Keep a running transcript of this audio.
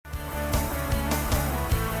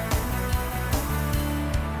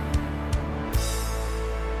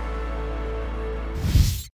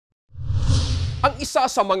Ang isa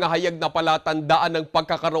sa mga hayag na palatandaan ng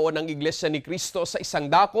pagkakaroon ng Iglesia ni Cristo sa isang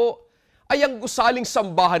dako ay ang gusaling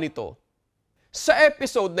sambahan nito. Sa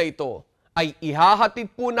episode na ito ay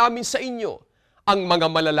ihahatid po namin sa inyo ang mga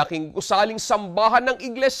malalaking gusaling sambahan ng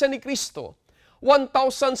Iglesia ni Cristo,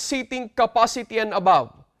 1,000 seating capacity and above,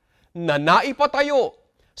 na naipatayo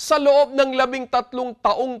sa loob ng 13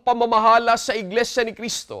 taong pamamahala sa Iglesia ni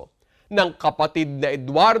Cristo ng kapatid na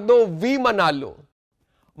Eduardo V. Manalo.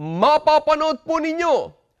 Mapapanood po ninyo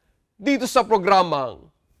dito sa programang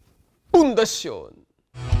Pundasyon.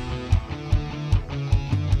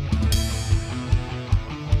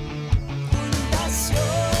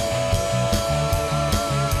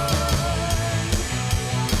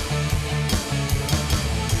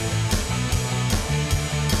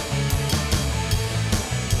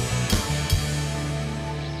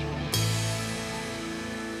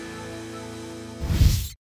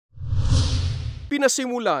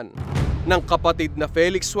 Pinasimulan ng kapatid na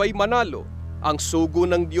Felix Y. Manalo ang sugo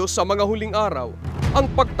ng Diyos sa mga huling araw,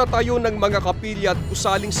 ang pagtatayo ng mga kapilya at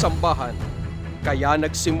gusaling sambahan. Kaya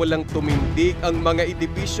nagsimulang tumindig ang mga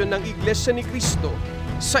edibisyon ng Iglesia ni Cristo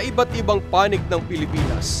sa iba't ibang panig ng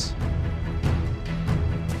Pilipinas.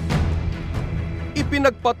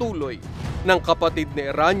 Ipinagpatuloy ng kapatid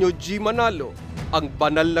na Eranio G. Manalo ang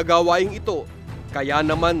banal na gawaing ito, kaya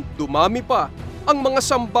naman dumami pa ang mga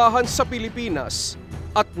sambahan sa Pilipinas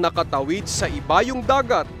at nakatawid sa ibayong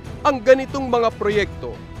dagat ang ganitong mga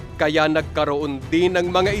proyekto, kaya nagkaroon din ng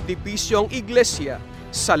mga edibisyo ang iglesia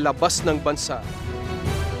sa labas ng bansa.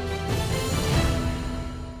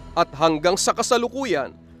 At hanggang sa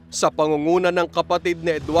kasalukuyan, sa pangunguna ng kapatid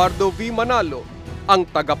na Eduardo V. Manalo, ang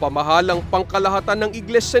tagapamahalang pangkalahatan ng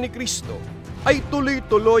Iglesia ni Cristo, ay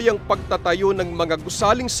tuloy-tuloy ang pagtatayo ng mga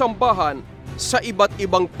gusaling sambahan sa iba't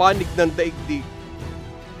ibang panig ng daigdig.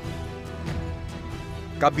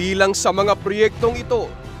 Kabilang sa mga proyektong ito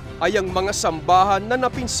ay ang mga sambahan na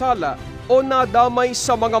napinsala o nadamay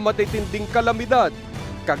sa mga matitinding kalamidad,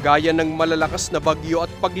 kagaya ng malalakas na bagyo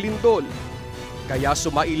at paglindol, kaya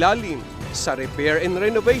sumailalim sa repair and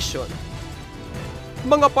renovation.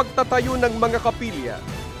 Mga pagtatayo ng mga kapilya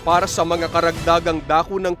para sa mga karagdagang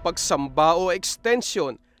dako ng pagsamba o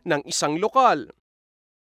extension ng isang lokal.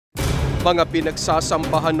 Mga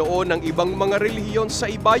pinagsasambahan noon ng ibang mga relihiyon sa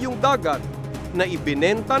ibayong dagat na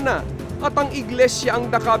ibinenta na at ang iglesia ang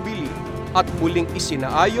nakabili at muling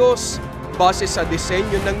isinaayos base sa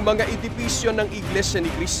disenyo ng mga edibisyo ng Iglesia ni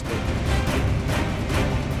Cristo.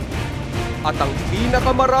 At ang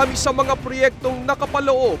pinakamarami sa mga proyektong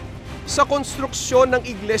nakapaloob sa konstruksyon ng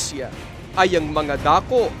iglesia ay ang mga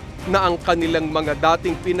dako na ang kanilang mga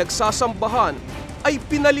dating pinagsasambahan ay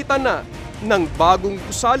pinalitan na ng bagong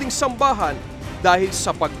gusaling sambahan dahil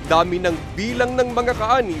sa pagdami ng bilang ng mga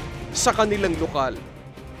kaanib sa kanilang lokal.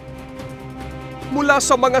 Mula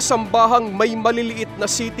sa mga sambahang may maliliit na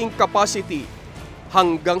seating capacity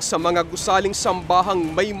hanggang sa mga gusaling sambahang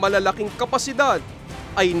may malalaking kapasidad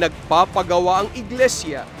ay nagpapagawa ang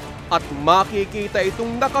iglesia at makikita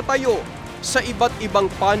itong nakatayo sa iba't ibang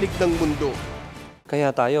panig ng mundo.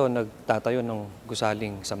 Kaya tayo nagtatayo ng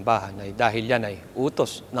gusaling sambahan ay dahil yan ay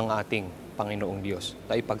utos ng ating Panginoong Diyos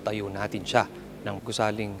na ipagtayo natin siya ng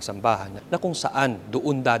gusaling sambahan na kung saan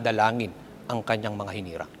doon dadalangin ang kanyang mga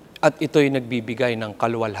hinirang. At ito'y nagbibigay ng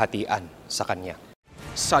kaluwalhatian sa kanya.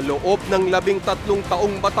 Sa loob ng 13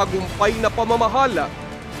 taong matagumpay na pamamahala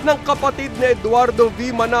ng kapatid na Eduardo V.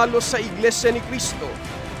 Manalo sa Iglesia ni Cristo,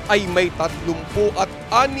 ay may 36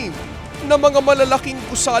 na mga malalaking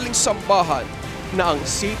gusaling sambahan na ang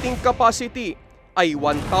seating capacity ay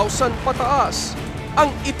 1,000 pataas ang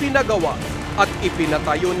ipinagawa at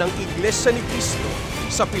ipinatayo ng Iglesia ni Cristo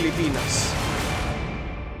sa Pilipinas.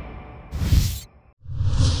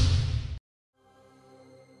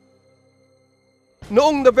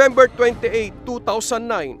 Noong November 28,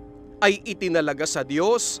 2009, ay itinalaga sa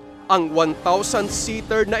Diyos ang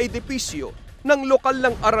 1,000-seater na edibisyo ng lokal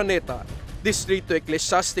ng Araneta, Distrito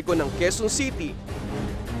Eklesyastiko ng Quezon City.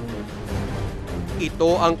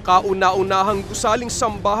 Ito ang kauna-unahang gusaling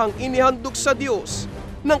sambahang inihandog sa Diyos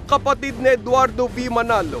ng kapatid na Eduardo V.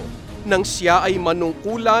 Manalo nang siya ay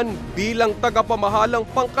manungkulan bilang tagapamahalang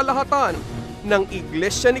pangkalahatan ng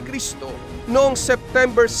Iglesia ni Cristo noong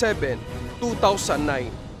September 7, 2009.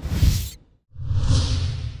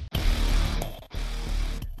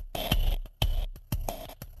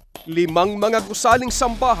 Limang mga gusaling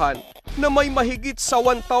sambahan na may mahigit sa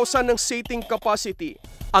 1,000 ng seating capacity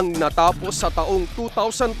ang natapos sa taong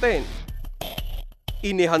 2010.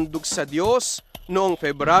 Inihandog sa Diyos noong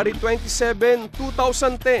February 27,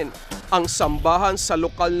 2010 ang sambahan sa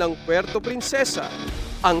lokal ng Puerto Princesa,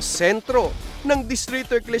 ang sentro ng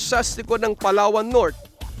Distrito Eklesyastiko ng Palawan North.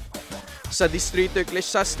 Sa Distrito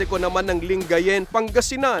Eklesyastiko naman ng Lingayen,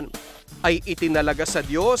 Pangasinan, ay itinalaga sa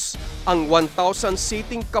Diyos ang 1,000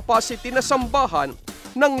 seating capacity na sambahan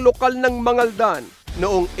ng lokal ng Mangaldan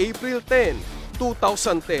noong April 10,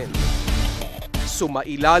 2010.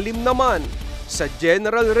 Sumailalim naman sa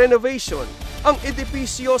general renovation ang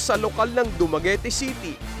edipisyo sa lokal ng Dumaguete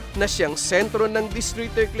City na siyang sentro ng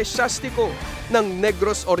Distrito Eklesyastiko ng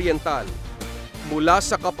Negros Oriental. Mula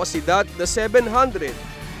sa kapasidad na 700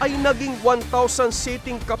 ay naging 1,000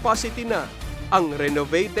 seating capacity na ang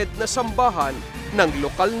renovated na sambahan ng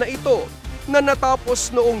lokal na ito na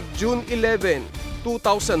natapos noong June 11,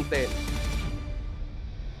 2010.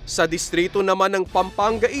 Sa distrito naman ng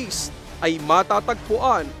Pampanga East ay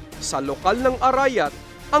matatagpuan sa lokal ng Arayat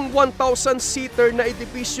ang 1,000-seater na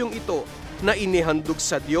edipisyong ito na inihandog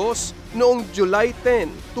sa Diyos noong July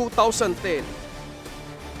 10, 2010.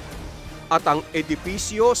 At ang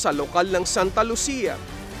edipisyo sa lokal ng Santa Lucia,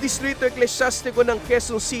 Distrito Eklesyastiko ng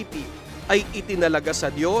Quezon City, ay itinalaga sa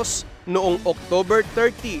Diyos noong October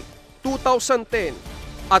 30, 2010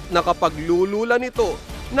 at nakapaglulula nito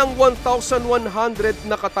ng 1,100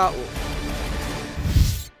 na katao.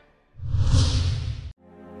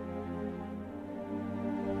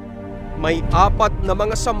 May 4 na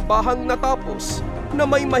mga sambahang natapos na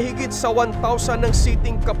may mahigit sa 1,000 ng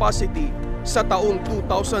seating capacity sa taong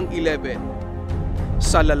 2011.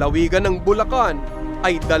 Sa lalawigan ng Bulacan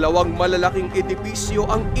ay 2 malalaking edipisyo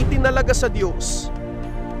ang itinalaga sa Diyos.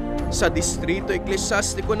 Sa Distrito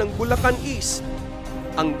Eklesyastiko ng Bulacan East,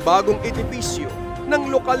 ang bagong edipisyo ng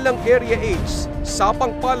lokal ng Area H,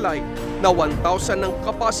 Sapang Palay na 1,000 ng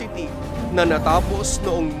capacity na natapos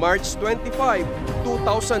noong March 25,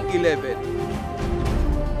 2011.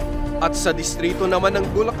 At sa distrito naman ng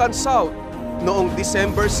Bulacan South, noong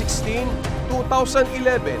December 16,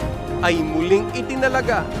 2011, ay muling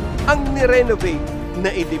itinalaga ang nirenovate na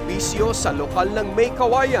edipisyo sa lokal ng May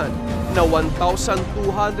Kawayan na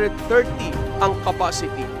 1,230 ang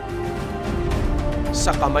capacity.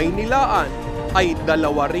 Sa Kamaynilaan ay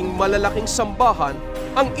 2 ring malalaking sambahan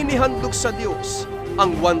ang inihandog sa Diyos,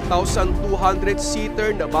 ang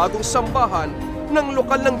 1,200-seater na bagong sambahan ng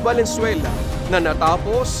lokal ng Valenzuela na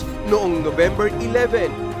natapos noong November 11,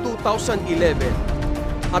 2011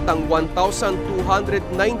 at ang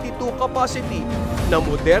 1,292 capacity na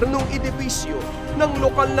modernong edipisyo ng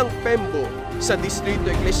lokal ng Pembo sa Distrito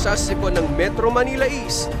Eklesyastiko ng Metro Manila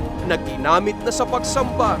East na ginamit na sa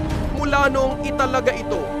pagsamba mula noong italaga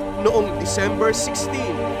ito noong December 16,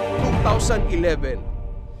 2011.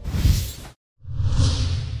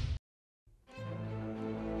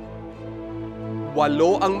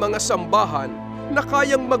 Walo ang mga sambahan na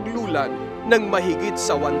kayang maglulan ng mahigit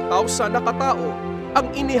sa 1,000 na katao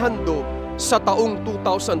ang inihandog sa taong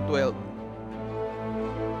 2012.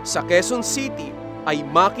 Sa Quezon City ay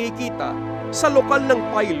makikita sa lokal ng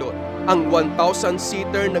pilot ang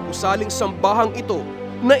 1,000-seater na gusaling sambahang ito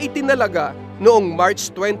na itinalaga noong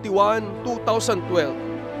March 21, 2012.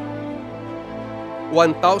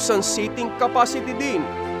 1,000 seating capacity din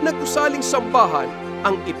na gusaling sambahan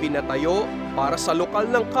ang ipinatayo para sa lokal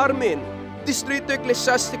ng Carmen, Distrito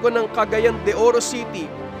Eklesyastiko ng Cagayan de Oro City,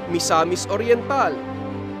 Misamis Oriental.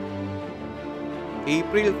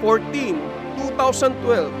 April 14,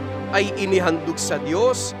 2012 ay inihandog sa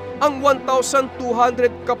Diyos ang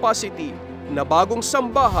 1,200 capacity na bagong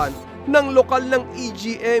sambahan ng lokal ng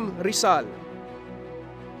EGM Rizal.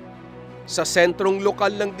 Sa sentrong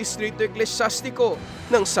lokal ng Distrito Eklesyastiko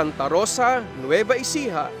ng Santa Rosa, Nueva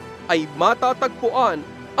Ecija ay matatagpuan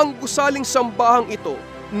ang gusaling sambahang ito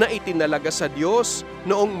na itinalaga sa Diyos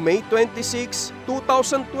noong May 26,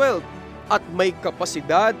 2012 at may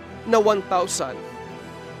kapasidad na 1,000.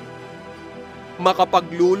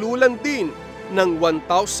 Makapaglululan din ng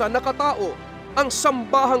 1,000 na katao ang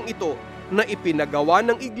sambahang ito na ipinagawa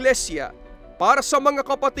ng Iglesia para sa mga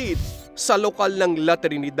kapatid sa lokal ng La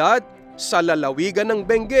Trinidad sa lalawigan ng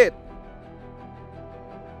Benguet.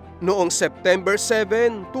 Noong September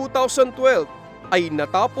 7, 2012 ay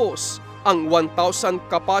natapos ang 1,000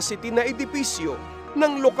 capacity na edipisyo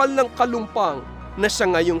ng lokal ng Kalumpang na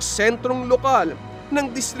siya ngayong sentrong lokal ng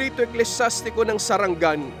Distrito Eklesyastiko ng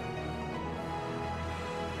Sarangani.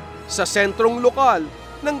 Sa sentrong lokal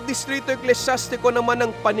ng Distrito Eklesyastiko naman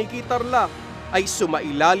ng Paniki Tarlac ay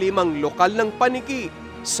sumailalim ang lokal ng Paniki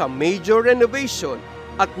sa major renovation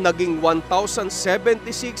at naging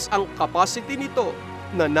 1,076 ang capacity nito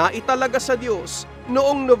na naitalaga sa Diyos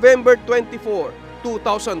noong November 24,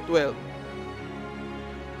 2012.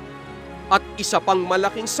 At isa pang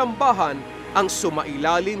malaking sambahan ang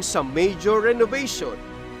sumailalim sa major renovation,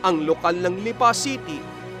 ang lokal ng Lipa City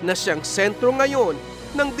na siyang sentro ngayon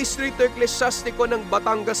ng Distrito Eklesyastiko ng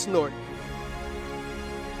Batangas North.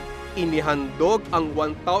 Inihandog ang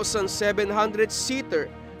 1,700-seater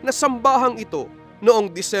na sambahang ito noong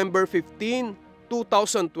December 15,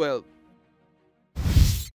 2012.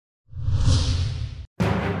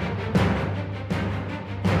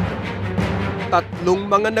 Tatlong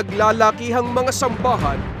mga naglalakihang mga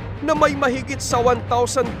sambahan na may mahigit sa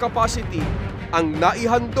 1,000 capacity ang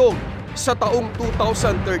naihandog sa taong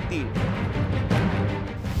 2013.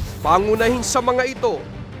 Pangunahin sa mga ito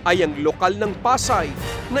ay ang lokal ng Pasay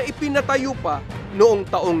na ipinatayo pa noong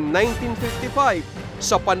taong 1955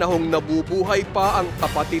 sa panahong nabubuhay pa ang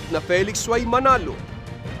kapatid na Felix Y. Manalo.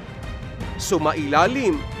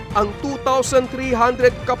 Sumailalim ang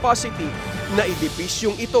 2,300 capacity na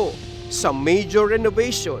edipisyong ito sa major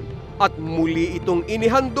renovation at muli itong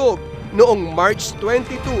inihandog noong March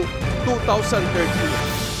 22, 2013.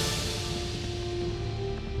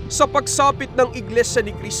 Sa pagsapit ng Iglesia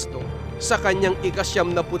Ni Cristo sa kanyang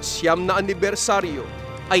ika-79 na anibersaryo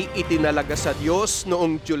ay itinalaga sa Diyos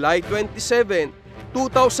noong July 27,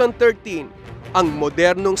 2013 ang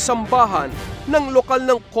modernong sambahan ng lokal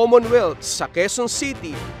ng Commonwealth sa Quezon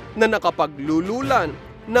City na nakapaglululan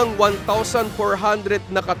ng 1,400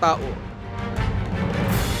 na katao.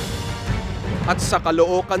 At sa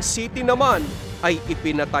Caloocan City naman ay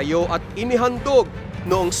ipinatayo at inihandog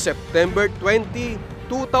noong September 20,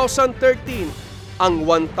 2013 ang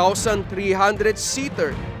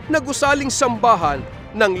 1,300-seater na gusaling sambahan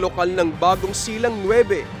ng lokal ng Bagong Silang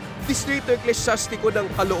 9, Distrito Eklesyastiko ng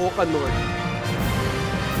Caloocan North.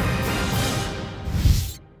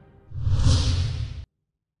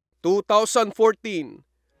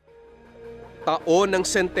 (2014) Taon ng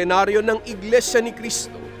sentenaryo ng Iglesia Ni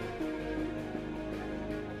Cristo.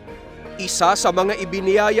 Isa sa mga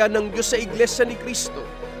ibiniyaya ng Diyos sa Iglesia Ni Cristo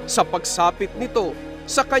sa pagsapit nito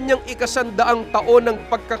sa kanyang ika-100 taon ng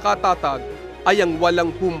pagkakatatag ay ang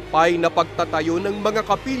walang humpay na pagtatayo ng mga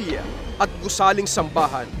kapilya at gusaling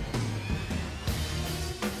sambahan.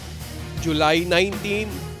 July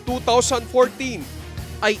 19, 2014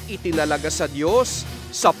 ay itinalaga sa Diyos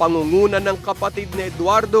sa pangunguna ng kapatid na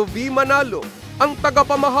Eduardo V. Manalo, ang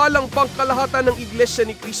tagapamahalang pangkalahatan ng Iglesia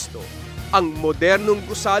Ni Cristo, ang modernong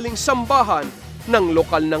gusaling sambahan ng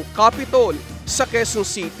lokal ng Capitol sa Quezon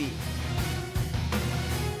City.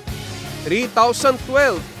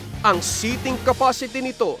 3,012 ang seating capacity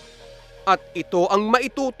nito at ito ang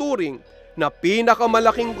maituturing na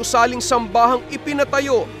pinakamalaking gusaling sambahang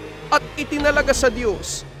ipinatayo at itinalaga sa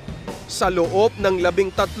Diyos sa loob ng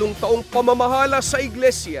 13 taong pamamahala sa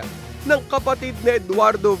Iglesia ng kapatid na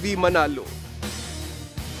Eduardo V. Manalo.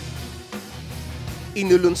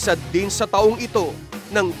 Inulunsad din sa taong ito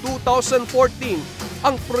ng 2014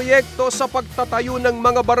 ang proyekto sa pagtatayo ng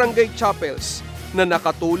mga barangay chapels na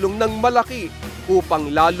nakatulong ng malaki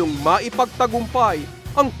upang lalong maipagtagumpay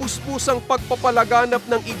ang puspusang pagpapalaganap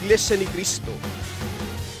ng Iglesia Ni Cristo.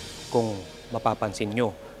 Kung mapapansin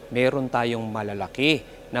nyo, meron tayong malalaki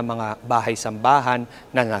na mga bahay-sambahan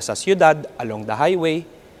na nasa siyudad, along the highway.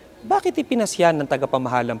 Bakit ipinasyan ng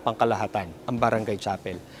tagapamahalang pangkalahatan ang barangay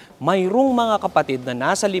chapel? Mayroong mga kapatid na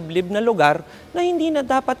nasa liblib na lugar na hindi na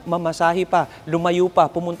dapat mamasahe pa, lumayo pa,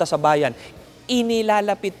 pumunta sa bayan.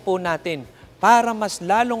 Inilalapit po natin para mas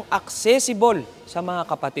lalong accessible sa mga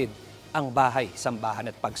kapatid ang bahay,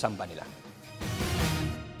 sambahan at pagsamba nila.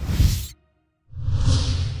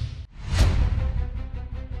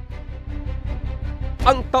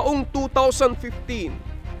 Ang taong 2015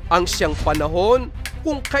 ang siyang panahon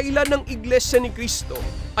kung kailan ang Iglesia Ni Cristo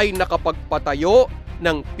ay nakapagpatayo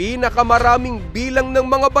ng pinakamaraming bilang ng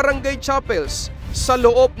mga barangay chapels sa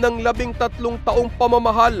loob ng 13 taong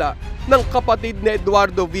pamamahala ng kapatid na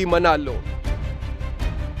Eduardo V. Manalo.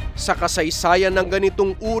 Sa kasaysayan ng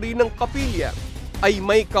ganitong uri ng kapilya ay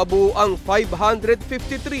may kabuuang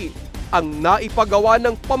 553 ang naipagawa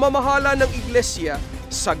ng pamamahala ng Iglesia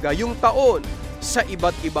sa gayong taon sa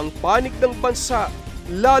iba't ibang panig ng bansa,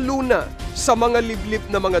 lalo na sa mga liblib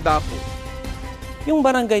na mga dako. Yung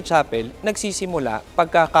barangay chapel, nagsisimula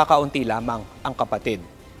pagkakakaunti lamang ang kapatid.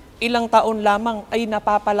 Ilang taon lamang ay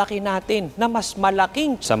napapalaki natin na mas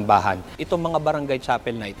malaking sambahan itong mga barangay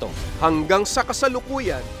chapel na ito. Hanggang sa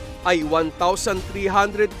kasalukuyan ay 1,302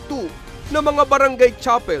 na mga barangay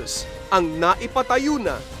chapels ang naipatayo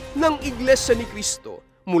na ng Iglesia Ni Cristo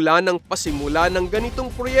mula ng pasimula ng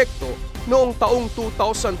ganitong proyekto noong taong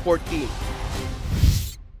 2014.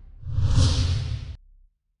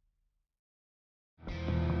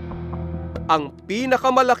 Ang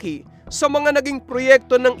pinakamalaki sa mga naging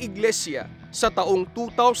proyekto ng Iglesia sa taong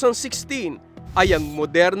 2016 ay ang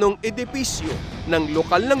modernong edipisyo ng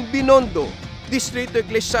lokal ng Binondo Distrito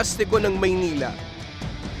Eklesyastiko ng Maynila.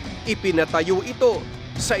 Ipinatayo ito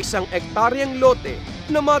sa isang ektaryang lote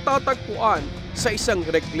na matatagpuan sa isang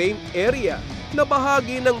reclaimed area na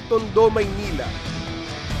bahagi ng Tondo, Maynila.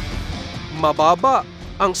 Mababa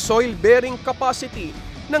ang soil-bearing capacity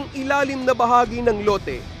ng ilalim na bahagi ng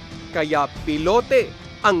lote, kaya pilote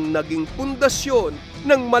ang naging pundasyon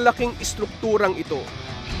ng malaking estrukturang ito.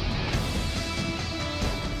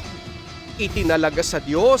 Itinalaga sa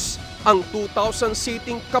Diyos ang 2,000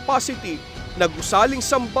 seating capacity na gusaling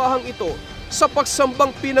sambahang ito sa pagsambang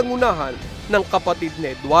pinangunahan ng kapatid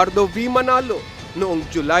ni Eduardo V. Manalo noong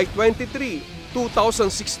July 23,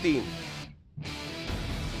 2016.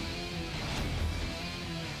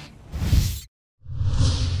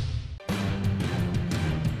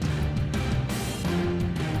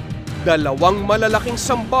 Dalawang malalaking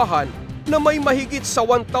sambahan na may mahigit sa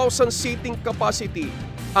 1,000 seating capacity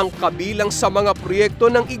ang kabilang sa mga proyekto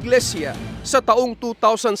ng Iglesia sa taong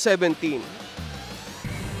 2017.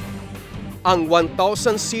 Ang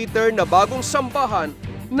 1,000-seater na bagong sambahan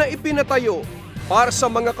na ipinatayo para sa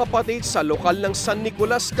mga kapatid sa lokal ng San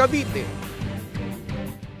Nicolas, Cavite.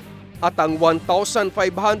 At ang 1,500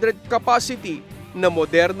 capacity na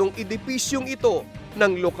modernong edipisyong ito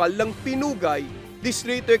ng lokal ng Pinugay,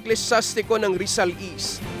 Distrito Eklesyastiko ng Rizal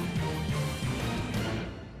East.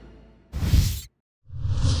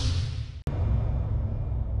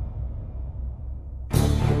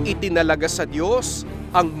 Itinalaga sa Diyos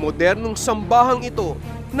ang modernong sambahang ito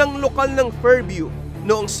ng lokal ng Fairview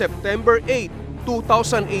noong September 8,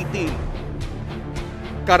 2018.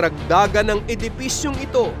 Karagdagan ng edipisyong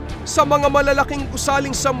ito sa mga malalaking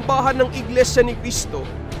gusaling sambahan ng Iglesia Ni Cristo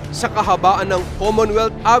sa kahabaan ng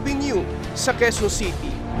Commonwealth Avenue sa Quezon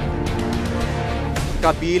City.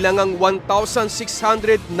 Kabilang ang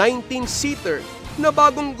 1,619-seater na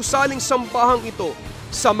bagong gusaling sambahang ito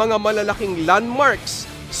sa mga malalaking landmarks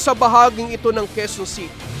sa bahaging ito ng Quezon City.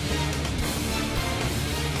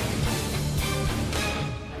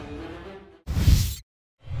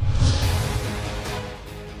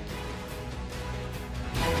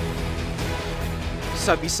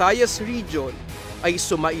 Sa Visayas Region ay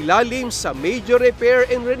sumailalim sa major repair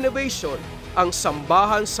and renovation ang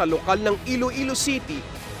sambahan sa lokal ng Iloilo City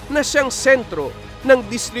na siyang sentro ng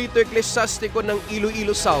Distrito Eklesyastiko ng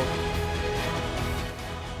Iloilo South.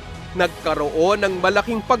 Nagkaroon ng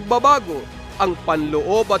malaking pagbabago ang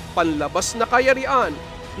panloob at panlabas na kayarian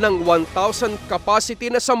ng 1,000 capacity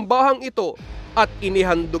na sambahang ito at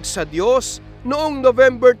inihandog sa Diyos noong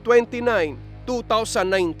November 29,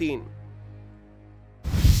 2019.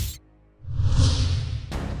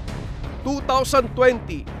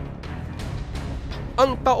 2020,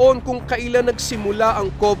 ang taon kung kailan nagsimula ang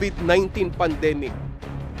COVID-19 pandemic.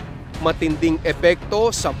 Matinding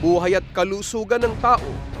epekto sa buhay at kalusugan ng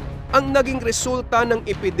tao ang naging resulta ng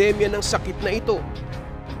epidemya ng sakit na ito.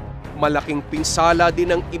 Malaking pinsala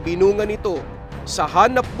din ang ibinunga nito sa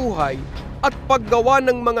hanap buhay at paggawa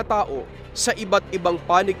ng mga tao sa iba't ibang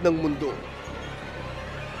panig ng mundo.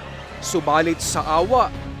 Subalit sa awa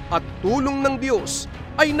at tulong ng Diyos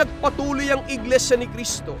ay nagpatuloy ang Iglesia Ni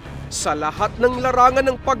Cristo sa lahat ng larangan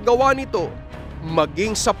ng paggawa nito,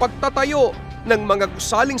 maging sa pagtatayo ng mga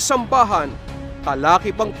gusaling sambahan,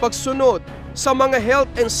 kalakipang pagsunod sa mga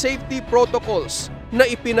health and safety protocols na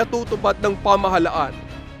ipinatutupad ng pamahalaan.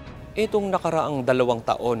 Itong nakaraang 2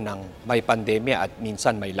 taon ng may pandemya at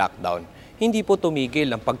minsan may lockdown, hindi po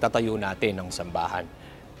tumigil ang pagtatayo natin ng sambahan.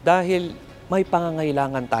 Dahil may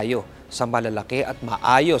pangangailangan tayo sa malalaki at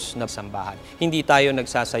maayos na sambahan. Hindi tayo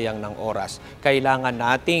nagsasayang ng oras. Kailangan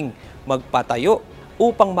nating magpatayo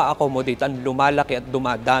upang ma-accommodate ang lumalaki at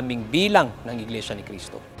dumadaming bilang ng Iglesia Ni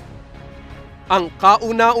Cristo. Ang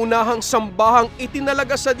kauna-unahang sambahang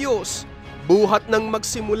itinalaga sa Diyos buhat ng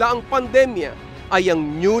magsimula ang pandemya ay ang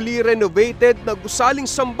newly renovated na gusaling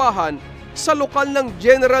sambahan sa lokal ng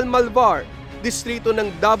General Malvar, distrito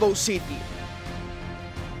ng Davao City.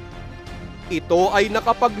 Ito ay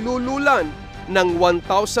nakapaglululan ng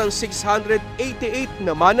 1,688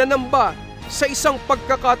 na mananamba sa isang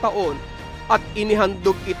pagkakataon at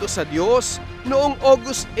inihandog ito sa Diyos noong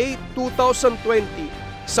August 8, 2020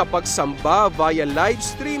 sa pagsamba via live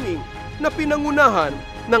streaming na pinangunahan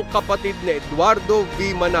ng kapatid ni Eduardo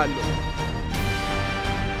V. Manalo.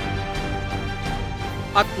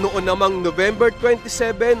 At noon namang November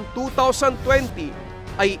 27, 2020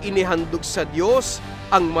 ay inihandog sa Diyos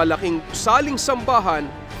ang malaking gusaling sambahan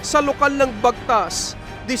sa lokal ng Bagtas,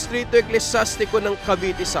 Distrito Eklesyastiko ng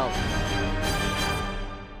Cavite South.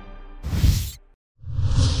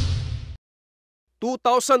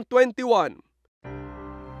 (2021)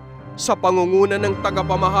 Sa pangunguna ng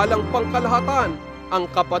tagapamahalang pangkalahatan ang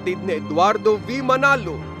kapatid ni Eduardo V.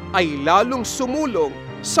 Manalo ay lalong sumulong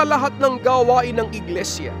sa lahat ng gawain ng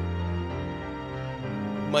iglesia.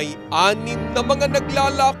 May 6 na mga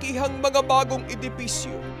naglalakihang mga bagong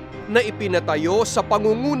edipisyo na ipinatayo sa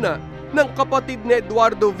pangunguna ng kapatid ni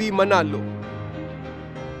Eduardo V. Manalo.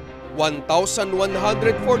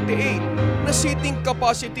 1,148 na seating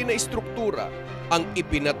capacity na istruktura ang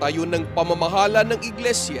ipinatayo ng pamamahala ng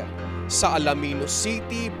iglesia sa Alaminos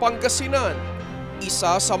City, Pangasinan,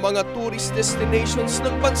 isa sa mga tourist destinations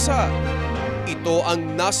ng bansa. Ito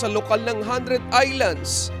ang nasa lokal ng 100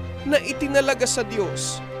 Islands na itinalaga sa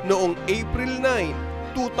Diyos noong April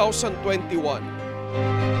 9, 2021.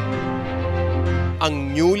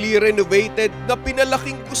 Ang newly renovated na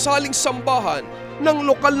pinalaking gusaling sambahan ng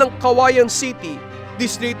lokal ng Kawayan City,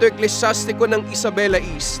 Distrito Eklesiastiko ng Isabela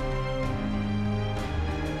East.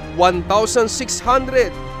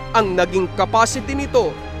 1,600 ang naging capacity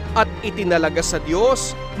nito at itinalaga sa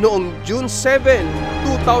Diyos noong June 7,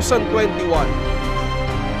 2021.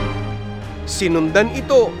 Sinundan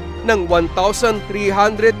ito ng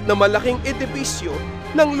 1,300 na malaking edipisyo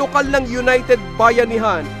ng lokal ng United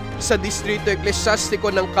Bayanihan sa Distrito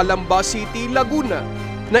Eklesiastiko ng Calamba City, Laguna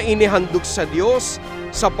na inihandog sa Diyos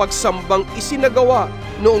sa pagsambang isinagawa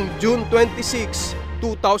noong June 26,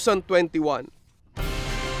 2021.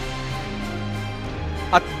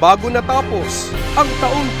 At bago natapos ang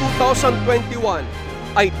taong 2021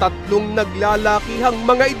 ay 3 naglalakihang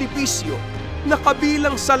mga edipisyo na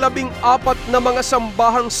kabilang sa 14 na mga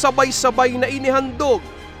sambahang sabay-sabay na inihandog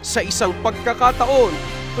sa isang pagkakataon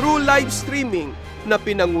through live streaming na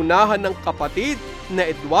pinangunahan ng kapatid na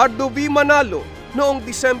Eduardo V. Manalo noong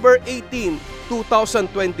December 18,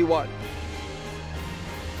 2021.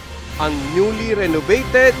 Ang newly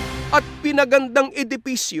renovated at pinagandang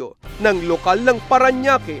edipisyo ng lokal ng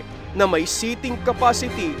Parañaque na may seating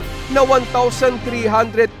capacity na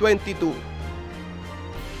 1,322.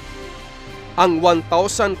 Ang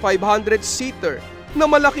 1,500-seater na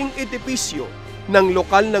malaking edipisyo ng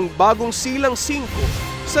lokal ng Bagong Silang 5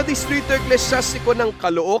 sa Distrito Eklesiastiko ng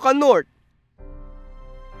Caloocan North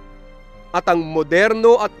at ang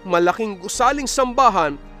moderno at malaking gusaling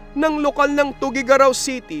sambahan ng lokal ng Tugigaraw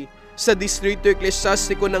City sa Distrito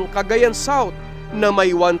Eklesiastiko ng Cagayan South na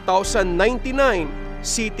may 1,099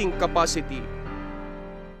 seating capacity.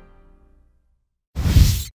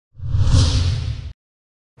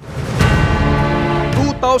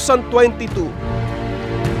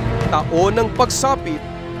 Taon ng pagsapit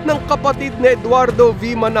ng kapatid ni Eduardo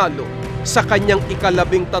V. Manalo sa kanyang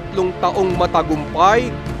ika-13 taong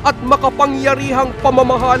matagumpay at makapangyarihang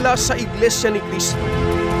pamamahala sa Iglesia Ni Cristo.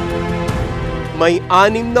 May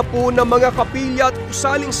 6 na po na mga kapilya at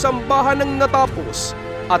gusaling sambahan ang natapos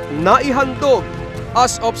at naihandog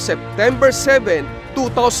as of September 7,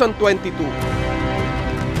 2022.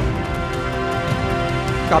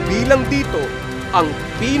 Kabilang dito ang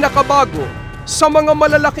pinakabago sa mga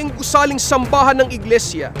malalaking gusaling sambahan ng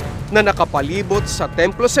iglesia na nakapalibot sa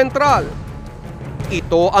Templo Sentral.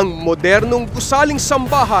 Ito ang modernong gusaling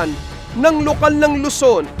sambahan ng lokal ng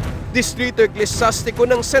Luzon, Distrito Eklesiastiko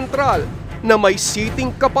ng Sentral na may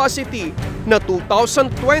seating capacity na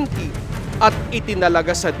 2,020 at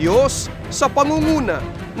itinalaga sa Diyos sa pangunguna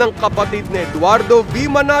ng kapatid ni Eduardo V.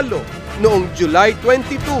 Manalo noong July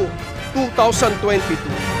 22,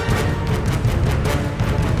 2022.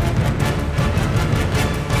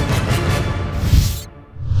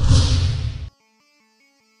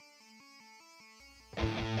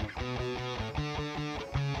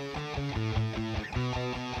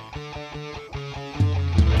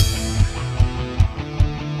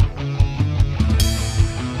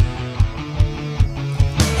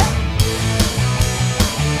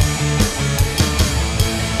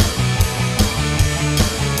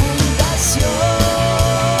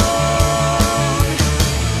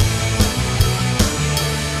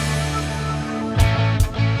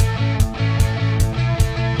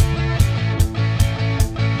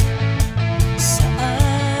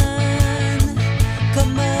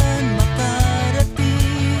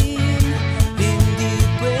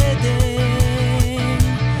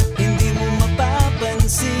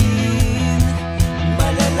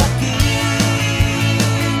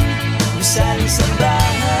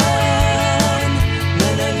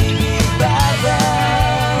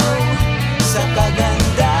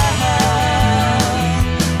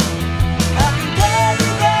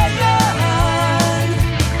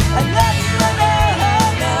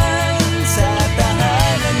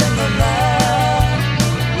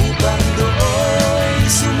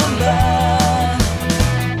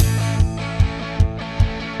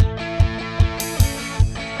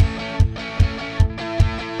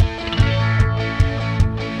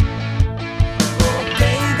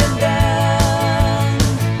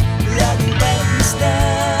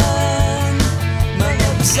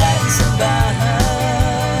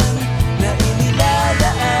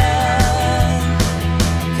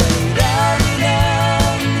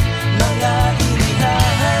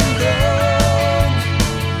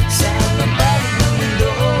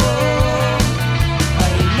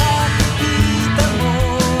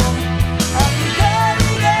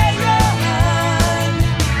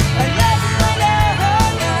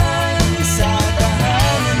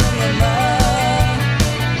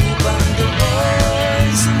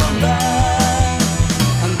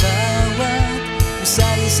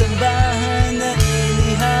 sambahan na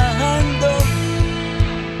inihahandog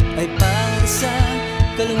ay para sa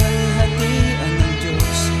kaluwalhatian ng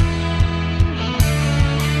Diyos.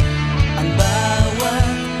 Ang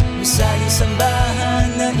bawat gusaling sambahan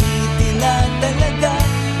na itinatalaga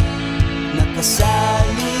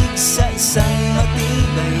nakasalig sa isang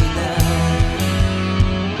matibay na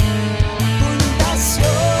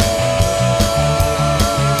pundasyon.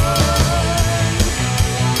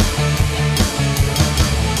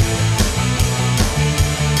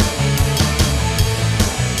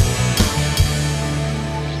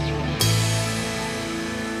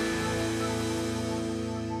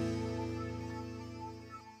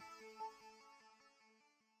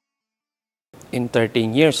 In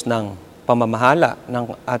 13 years ng pamamahala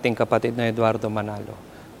ng ating kapatid na Eduardo Manalo,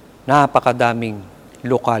 napakadaming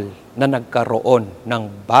lokal na nagkaroon ng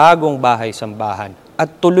bagong bahay-sambahan at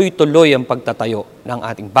tuloy-tuloy ang pagtatayo ng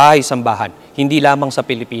ating bahay-sambahan, hindi lamang sa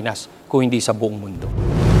Pilipinas, kundi sa buong mundo.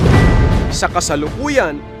 Sa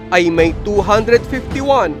kasalukuyan ay may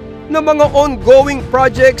 251 na mga ongoing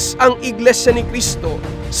projects ang Iglesia Ni Cristo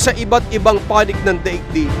sa iba't ibang panig ng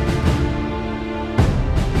daigdig.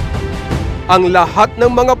 Ang lahat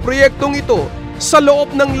ng mga proyektong ito sa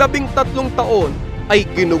loob ng 13 taon ay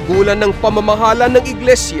ginugulan ng pamamahala ng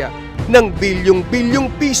Iglesia ng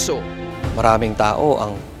bilyong-bilyong piso. Maraming tao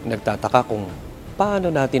ang nagtataka kung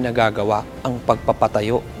paano natin nagagawa ang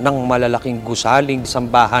pagpapatayo ng malalaking gusaling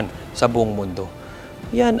sambahan sa buong mundo.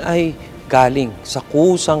 Yan ay galing sa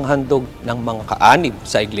kusang handog ng mga kaanib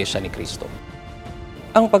sa Iglesia Ni Cristo.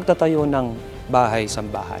 Ang pagtatayo ng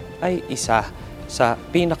bahay-sambahan ay isa sa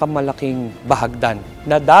pinakamalaking bahagdan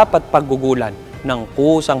na dapat paggugulan ng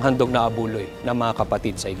kusang handog na abuloy ng mga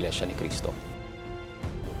kapatid sa Iglesia Ni Cristo.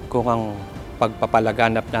 Kung ang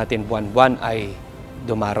pagpapalaganap natin buwan-buwan ay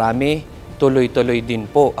dumarami, tuloy-tuloy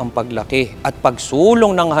din po ang paglaki at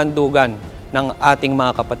pagsulong ng handugan ng ating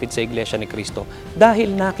mga kapatid sa Iglesia Ni Cristo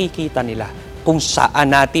dahil nakikita nila kung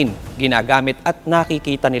saan natin ginagamit at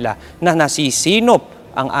nakikita nila na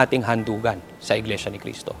nasisinop ang ating handugan sa Iglesia Ni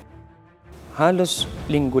Cristo. Halos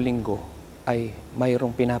linggo-linggo ay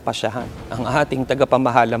mayroong pinapasyahan ang ating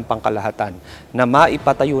tagapamahalang pangkalahatan na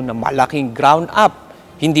maipatayo na malaking ground up,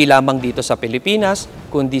 hindi lamang dito sa Pilipinas,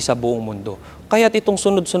 kundi sa buong mundo. Kaya't itong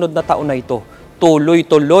sunod-sunod na taon na ito,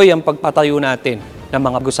 tuloy-tuloy ang pagpatayo natin ng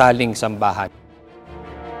mga gusaling sambahan.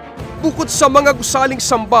 Bukod sa mga gusaling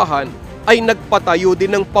sambahan, ay nagpatayo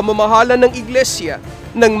din ng pamamahala ng Iglesia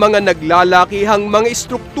ng mga naglalakihang mga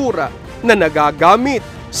estruktura na nagagamit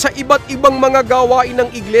sa iba't ibang mga gawain ng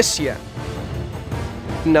Iglesia.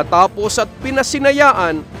 Natapos at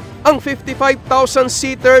pinasinayaan ang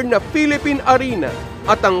 55,000-seater na Philippine Arena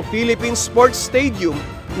at ang Philippine Sports Stadium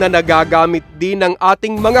na nagagamit din ng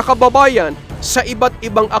ating mga kababayan sa iba't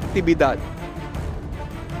ibang aktibidad.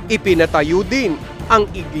 Ipinatayo din ang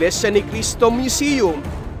Iglesia Ni Cristo Museum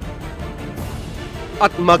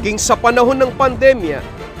at maging sa panahon ng pandemya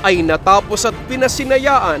ay natapos at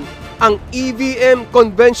pinasinayaan ang EVM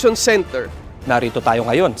Convention Center. Narito tayo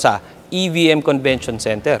ngayon sa EVM Convention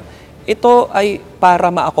Center. Ito ay para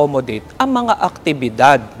ma-accommodate ang mga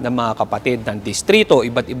aktibidad ng mga kapatid ng distrito,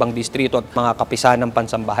 iba't ibang distrito at mga kapisanang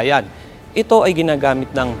pansambahayan. Ito ay ginagamit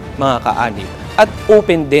ng mga kaanib at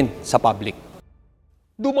open din sa public.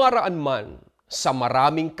 Dumaraan man sa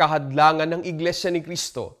maraming kahadlangan ng Iglesia Ni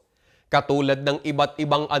Cristo, katulad ng iba't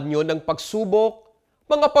ibang anyo ng pagsubok,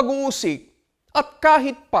 mga pag-uusik, at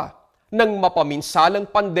kahit pa ng mapaminsalang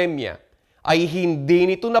pandemya, ay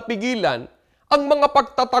hindi nito napigilan ang mga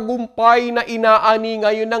pagtatagumpay na inaani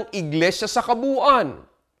ngayon ng Iglesia sa kabuuan.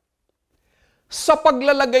 Sa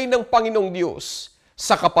paglalagay ng Panginoong Diyos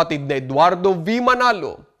sa kapatid na Eduardo V.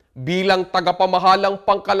 Manalo bilang tagapamahalang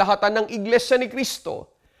pangkalahatan ng Iglesia Ni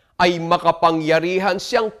Cristo, ay makapangyarihan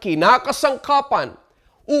siyang kinakasangkapan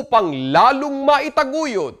upang lalong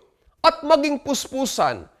maitaguyod at maging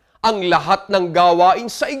puspusan ang lahat ng gawain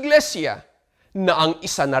sa Iglesia, na ang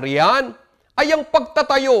isa na riyan ay ang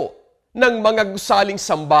pagtatayo ng mga gusaling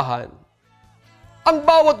sambahan. Ang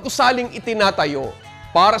bawat gusaling itinatayo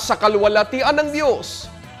para sa kaluwalhatian ng Diyos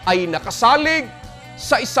ay nakasalig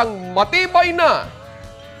sa isang matibay na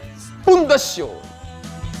pundasyon.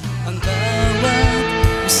 Ang bawat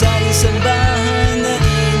gusaling sambahan